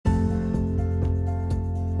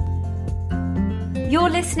You're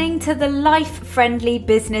listening to the Life Friendly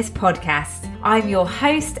Business Podcast. I'm your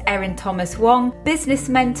host, Erin Thomas Wong, business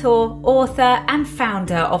mentor, author, and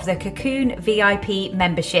founder of the Cocoon VIP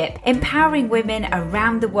membership, empowering women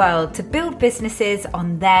around the world to build businesses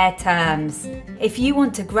on their terms. If you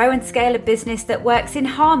want to grow and scale a business that works in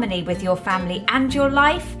harmony with your family and your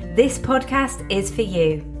life, this podcast is for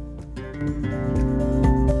you.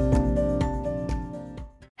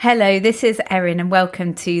 Hello, this is Erin and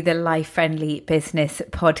welcome to the Life Friendly Business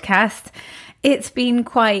Podcast. It's been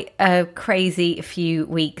quite a crazy few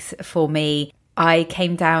weeks for me. I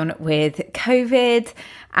came down with COVID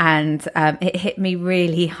and it hit me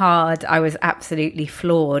really hard. I was absolutely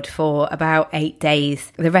floored for about 8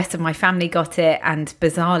 days. The rest of my family got it and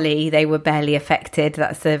bizarrely, they were barely affected.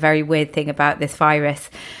 That's the very weird thing about this virus.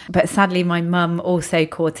 But sadly, my mum also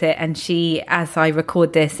caught it and she, as I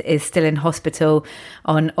record this, is still in hospital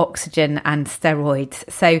on oxygen and steroids.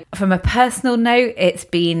 So from a personal note, it's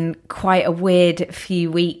been quite a weird few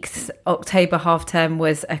weeks. October half term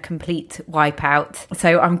was a complete wipeout.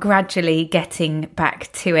 So I'm gradually getting back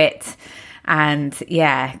to it and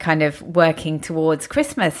kind of working towards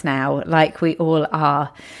Christmas now, like we all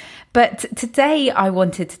are. But today I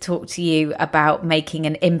wanted to talk to you about making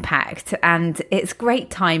an impact, and it's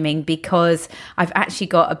great timing because I've actually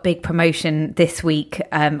got a big promotion this week,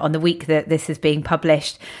 on the week that this is being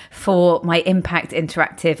published, for my Impact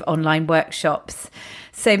Interactive online workshops.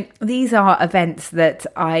 So these are events that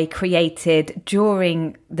I created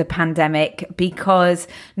during the pandemic because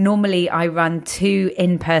normally I run 2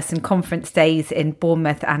 in-person conference days in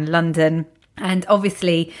Bournemouth and London. And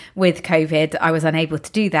obviously with COVID, I was unable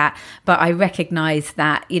to do that. But I recognize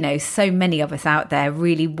that, so many of us out there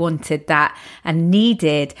really wanted that and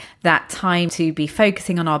needed that time to be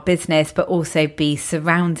focusing on our business, but also be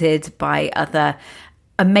surrounded by other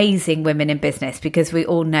amazing women in business, because we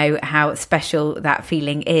all know how special that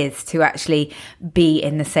feeling is to actually be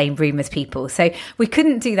in the same room as people. So we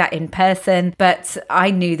couldn't do that in person, but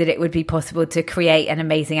I knew that it would be possible to create an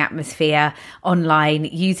amazing atmosphere online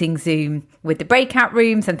using Zoom with the breakout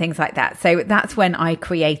rooms and things like that. So that's when I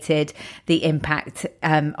created the Impact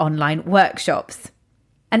online workshops.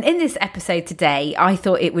 And in this episode today, I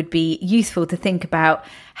thought it would be useful to think about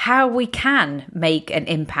how we can make an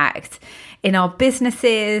impact in our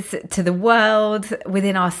businesses, to the world,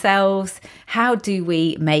 within ourselves. How do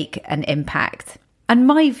we make an impact? And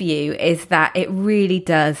my view is that it really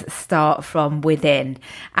does start from within.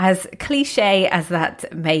 As cliche as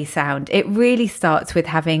that may sound, it really starts with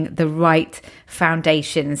having the right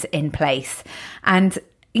foundations in place. And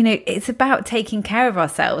it's about taking care of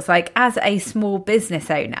ourselves. Like, as a small business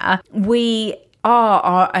owner, we are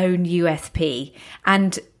our own USP,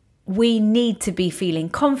 and we need to be feeling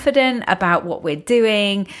confident about what we're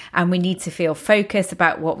doing, and we need to feel focused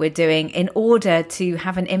about what we're doing in order to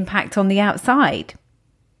have an impact on the outside.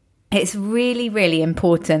 It's really, really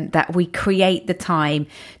important that we create the time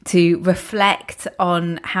to reflect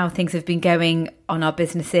on how things have been going in our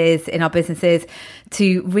businesses,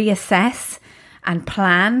 to reassess and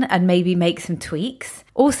plan and maybe make some tweaks.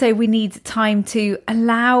 Also, we need time to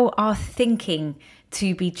allow our thinking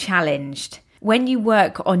to be challenged. When you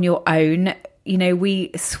work on your own,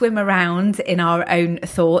 we swim around in our own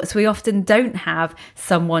thoughts. We often don't have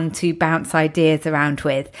someone to bounce ideas around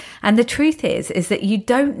with. And the truth is that you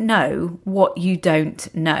don't know what you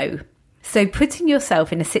don't know. So putting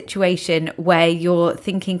yourself in a situation where your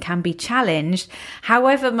thinking can be challenged,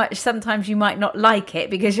 however much sometimes you might not like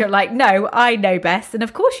it because you're like, no, I know best. And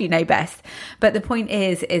of course you know best. But the point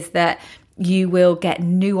is that you will get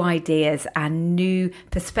new ideas and new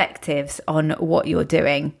perspectives on what you're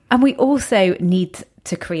doing. And we also need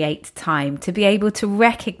to create time to be able to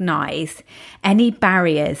recognize any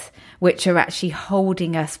barriers which are actually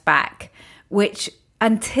holding us back, which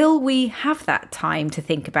until we have that time to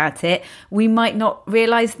think about it, we might not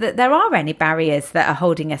realize that there are any barriers that are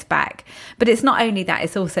holding us back. But it's not only that,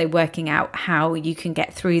 it's also working out how you can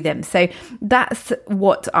get through them. So that's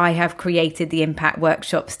what I have created the Impact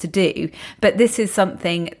Workshops to do. But this is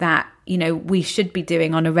something that, we should be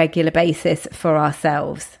doing on a regular basis for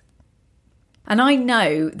ourselves. And I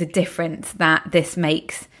know the difference that this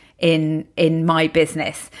makes in my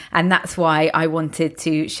business, and that's why I wanted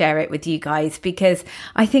to share it with you guys, because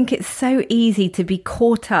I think it's so easy to be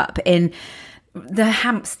caught up in the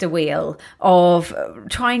hamster wheel of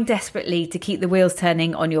trying desperately to keep the wheels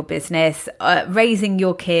turning on your business, raising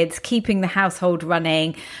your kids, keeping the household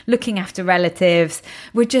running, looking after relatives.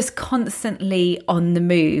 We're just constantly on the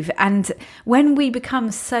move. And when we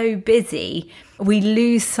become so busy, we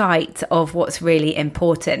lose sight of what's really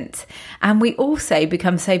important. And we also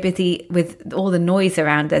become so busy with all the noise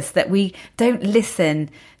around us that we don't listen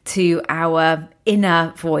to our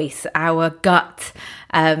inner voice, our gut,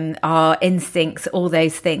 our instincts, all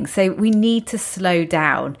those things. So we need to slow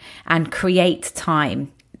down and create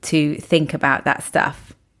time to think about that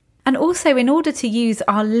stuff. And also, in order to use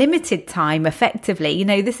our limited time effectively,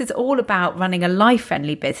 this is all about running a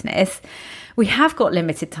life-friendly business. We have got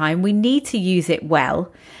limited time. We need to use it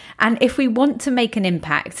well. And if we want to make an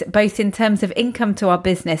impact, both in terms of income to our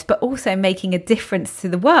business, but also making a difference to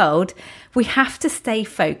the world, we have to stay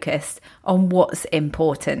focused on what's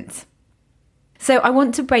important. So I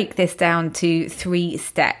want to break this down to 3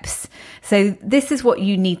 steps. So this is what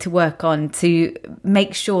you need to work on to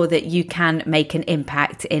make sure that you can make an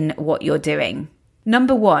impact in what you're doing.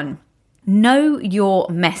 Number 1, know your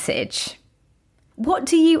message. What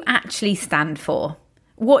do you actually stand for?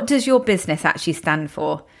 What does your business actually stand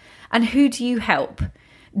for? And who do you help?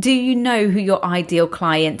 Do you know who your ideal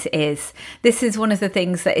client is? This is one of the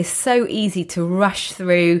things that is so easy to rush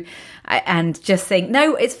through and just think,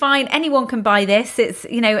 no, it's fine. Anyone can buy this. It's,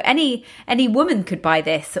 any woman could buy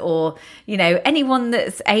this, or, anyone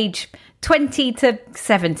that's age 20 to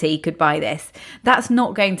 70 could buy this. That's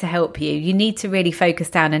not going to help you. You need to really focus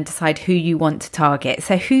down and decide who you want to target.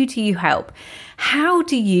 So who do you help? How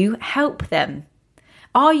do you help them?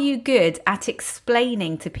 Are you good at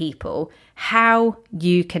explaining to people how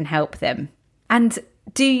you can help them? And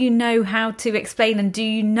do you know how to explain, and do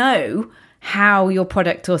you know how your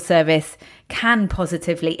product or service can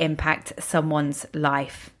positively impact someone's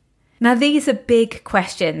life? Now, these are big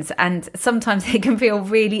questions, and sometimes it can feel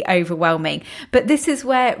really overwhelming, but this is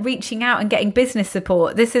where reaching out and getting business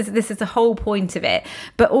support, this is the whole point of it,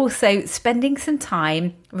 but also spending some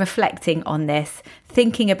time reflecting on this,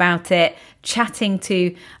 thinking about it, chatting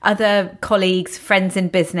to other colleagues, friends in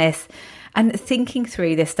business, and thinking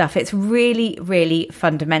through this stuff. It's really, really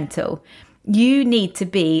fundamental. You need to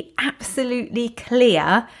be absolutely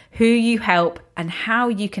clear who you help and how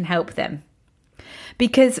you can help them.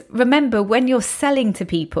 Because remember, when you're selling to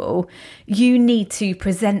people, you need to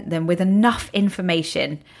present them with enough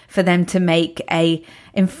information for them to make a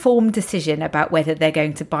informed decision about whether they're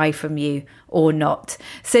going to buy from you or not.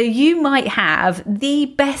 So you might have the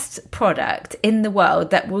best product in the world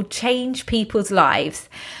that will change people's lives,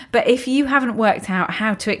 but if you haven't worked out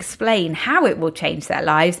how to explain how it will change their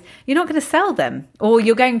lives, you're not going to sell them, or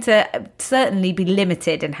you're going to certainly be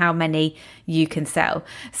limited in how many you can sell.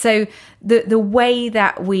 So the way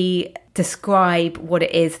that we describe what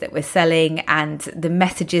it is that we're selling and the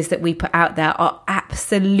messages that we put out there are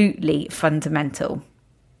absolutely fundamental.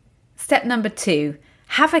 Step number 2,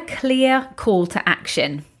 have a clear call to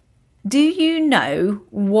action. Do you know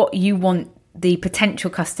what you want the potential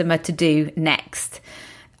customer to do next?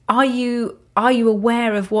 Are you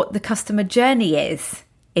aware of what the customer journey is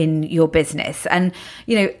in your business? And,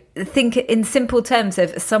 think in simple terms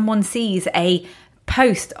of someone sees a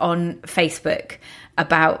post on Facebook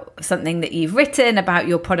about something that you've written about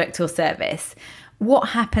your product or service. What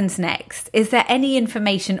happens next? Is there any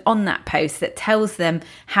information on that post that tells them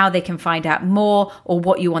how they can find out more, or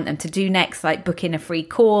what you want them to do next, like book in a free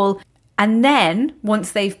call? And then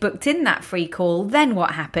once they've booked in that free call, then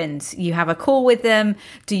what happens? You have a call with them.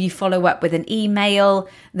 Do you follow up with an email?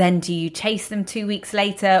 Then do you chase them 2 weeks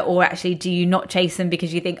later? Or actually, do you not chase them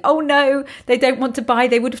because you think, oh no, they don't want to buy.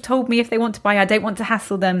 They would have told me if they want to buy. I don't want to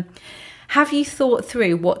hassle them. Have you thought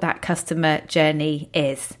through what that customer journey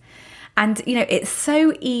is? And, it's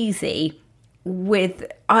so easy with,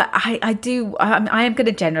 I am going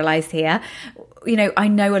to generalize here. I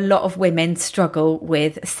know a lot of women struggle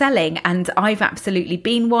with selling, and I've absolutely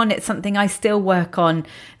been one. It's something I still work on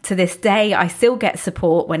to this day. I still get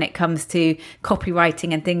support when it comes to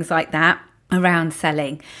copywriting and things like that around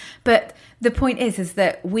selling. But the point is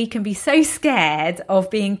that we can be so scared of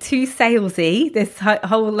being too salesy, this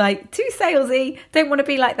whole too salesy, don't want to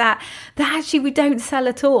be like that actually we don't sell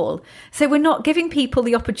at all. So we're not giving people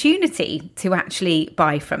the opportunity to actually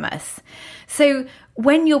buy from us. So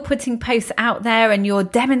when you're putting posts out there and you're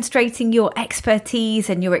demonstrating your expertise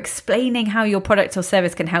and you're explaining how your product or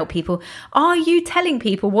service can help people, are you telling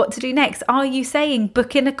people what to do next? Are you saying,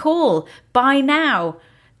 book in a call, buy now,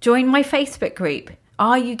 join my Facebook group?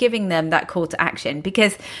 Are you giving them that call to action?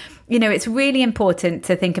 Because, It's really important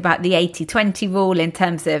to think about the 80-20 rule in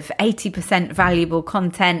terms of 80% valuable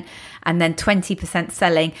content and then 20%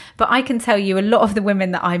 selling. But I can tell you a lot of the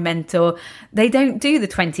women that I mentor, they don't do the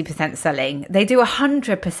 20% selling. They do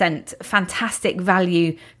 100% fantastic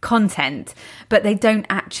value content, but they don't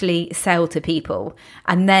actually sell to people.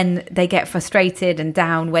 And then they get frustrated and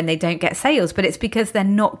down when they don't get sales, but it's because they're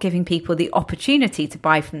not giving people the opportunity to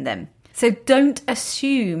buy from them. So don't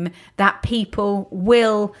assume that people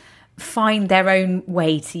will find their own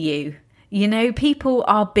way to you. People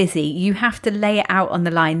are busy. You have to lay it out on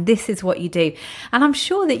the line. This is what you do. And I'm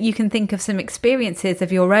sure that you can think of some experiences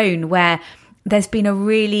of your own where there's been a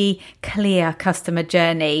really clear customer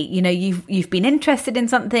journey. You've been interested in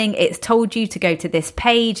something. It's told you to go to this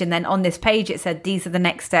page. And then on this page, it said, these are the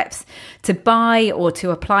next steps to buy or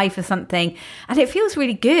to apply for something. And it feels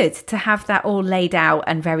really good to have that all laid out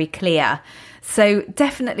and very clear. So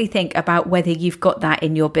definitely think about whether you've got that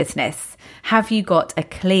in your business. Have you got a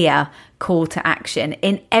clear call to action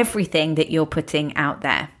in everything that you're putting out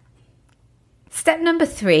there? Step number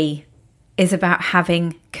 3 is about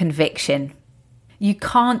having conviction. You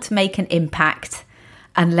can't make an impact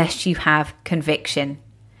unless you have conviction.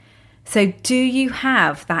 So do you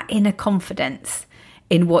have that inner confidence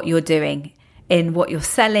in what you're doing, in what you're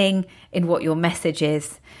selling, in what your message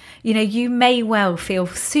is? You may well feel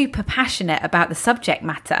super passionate about the subject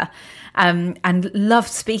matter and love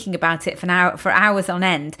speaking about it for hours on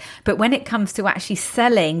end. But when it comes to actually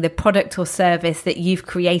selling the product or service that you've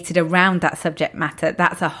created around that subject matter,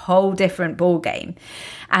 that's a whole different ballgame.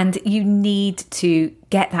 And you need to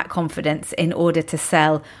get that confidence in order to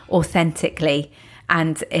sell authentically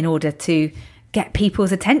and in order to get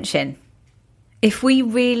people's attention. If we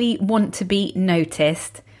really want to be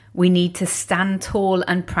noticed, we need to stand tall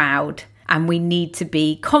and proud, and we need to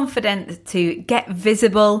be confident to get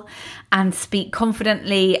visible and speak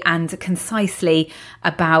confidently and concisely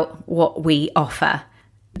about what we offer.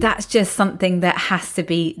 That's just something that has to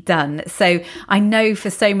be done. So I know for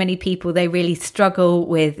so many people, they really struggle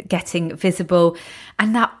with getting visible,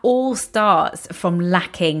 and that all starts from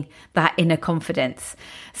lacking that inner confidence.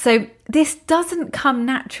 So this doesn't come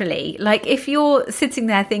naturally. Like if you're sitting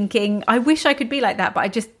there thinking, I wish I could be like that, but I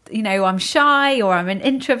just, I'm shy or I'm an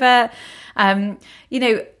introvert.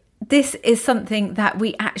 This is something that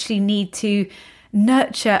we actually need to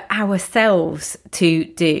nurture ourselves to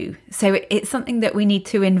do. So it's something that we need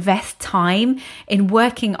to invest time in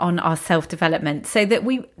working on our self-development so that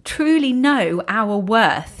we truly know our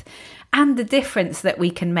worth and the difference that we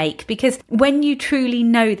can make. Because when you truly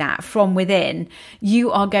know that from within,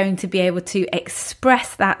 you are going to be able to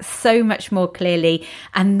express that so much more clearly.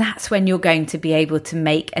 And that's when you're going to be able to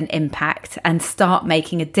make an impact and start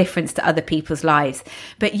making a difference to other people's lives.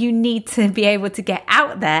 But you need to be able to get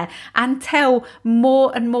out there and tell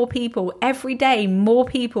more and more people every day, more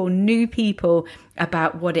people, new people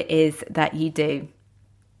about what it is that you do.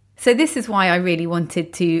 So this is why I really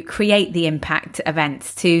wanted to create the impact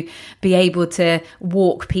events, to be able to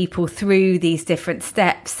walk people through these different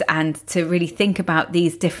steps and to really think about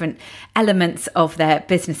these different elements of their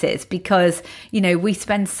businesses, because, we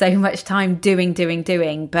spend so much time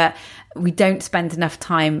doing, but we don't spend enough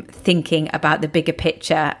time thinking about the bigger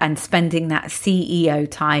picture and spending that CEO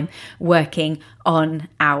time working on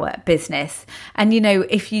our business. And,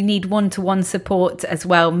 if you need one-to-one support as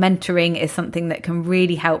well, mentoring is something that can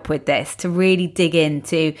really help with this, to really dig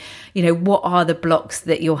into, what are the blocks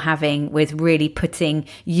that you're having with really putting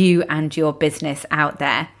you and your business out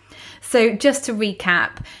there. So just to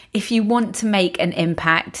recap, if you want to make an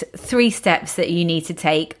impact, 3 steps that you need to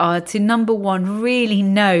take are to, number 1, really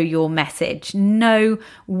know your message, know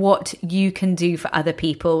what you can do for other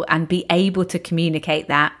people and be able to communicate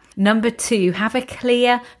that. Number 2, have a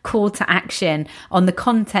clear call to action on the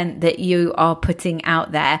content that you are putting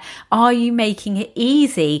out there. Are you making it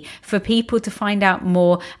easy for people to find out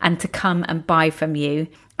more and to come and buy from you?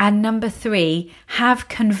 And number 3, have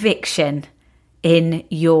conviction in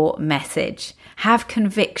your message. Have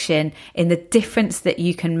conviction in the difference that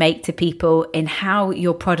you can make to people, in how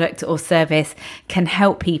your product or service can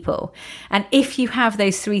help people. And if you have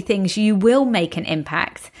those 3 things, you will make an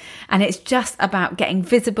impact. And it's just about getting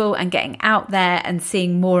visible and getting out there and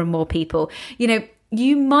seeing more and more people.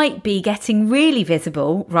 You might be getting really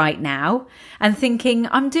visible right now and thinking,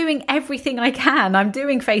 I'm doing everything I can. I'm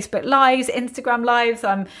doing Facebook Lives, Instagram Lives,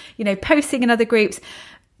 I'm, posting in other groups.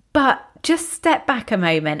 But just step back a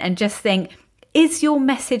moment and just think, is your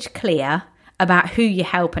message clear about who you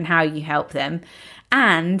help and how you help them?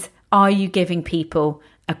 And are you giving people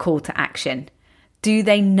a call to action? Do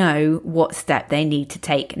they know what step they need to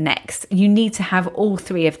take next? You need to have all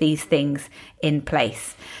three of these things in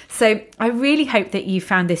place. So I really hope that you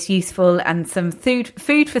found this useful and some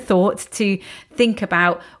food for thought to think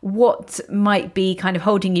about what might be kind of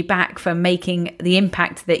holding you back from making the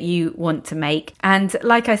impact that you want to make. And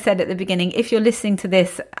like I said at the beginning, if you're listening to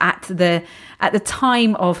this at the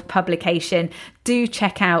time of publication, do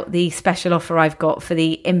check out the special offer I've got for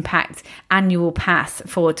the Impact Annual Pass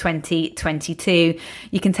for 2022.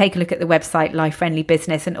 You can take a look at the website Life Friendly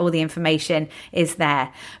Business and all the information is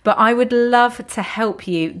there. But I would love to help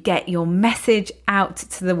you get your message out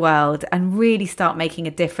to the world and really start making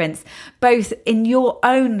a difference, both in your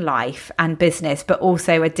own life and business, but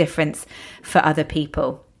also a difference for other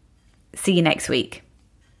people. See you next week.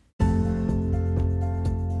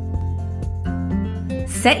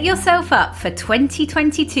 Set yourself up for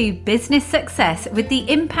 2022 business success with the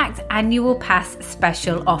Impact Annual Pass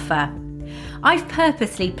special offer. I've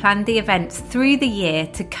purposely planned the events through the year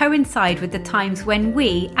to coincide with the times when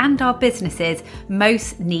we and our businesses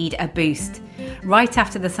most need a boost. Right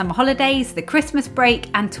after the summer holidays, the Christmas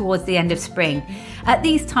break, and towards the end of spring. At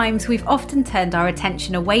these times, we've often turned our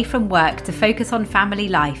attention away from work to focus on family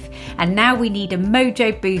life, and now we need a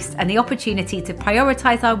mojo boost and the opportunity to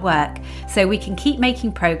prioritise our work so we can keep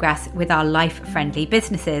making progress with our life-friendly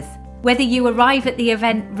businesses. Whether you arrive at the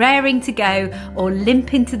event raring to go or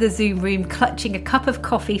limp into the Zoom room clutching a cup of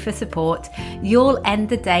coffee for support, you'll end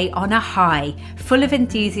the day on a high, full of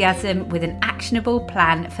enthusiasm with an actionable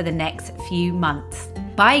plan for the next few months.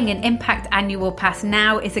 Buying an Impact Annual Pass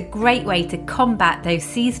now is a great way to combat those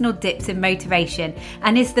seasonal dips in motivation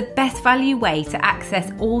and is the best value way to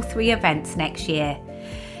access all three events next year.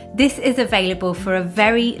 This is available for a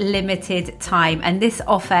very limited time, and this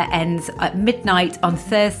offer ends at midnight on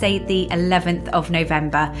Thursday, the 11th of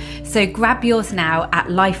November. So grab yours now at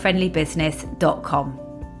lifefriendlybusiness.com.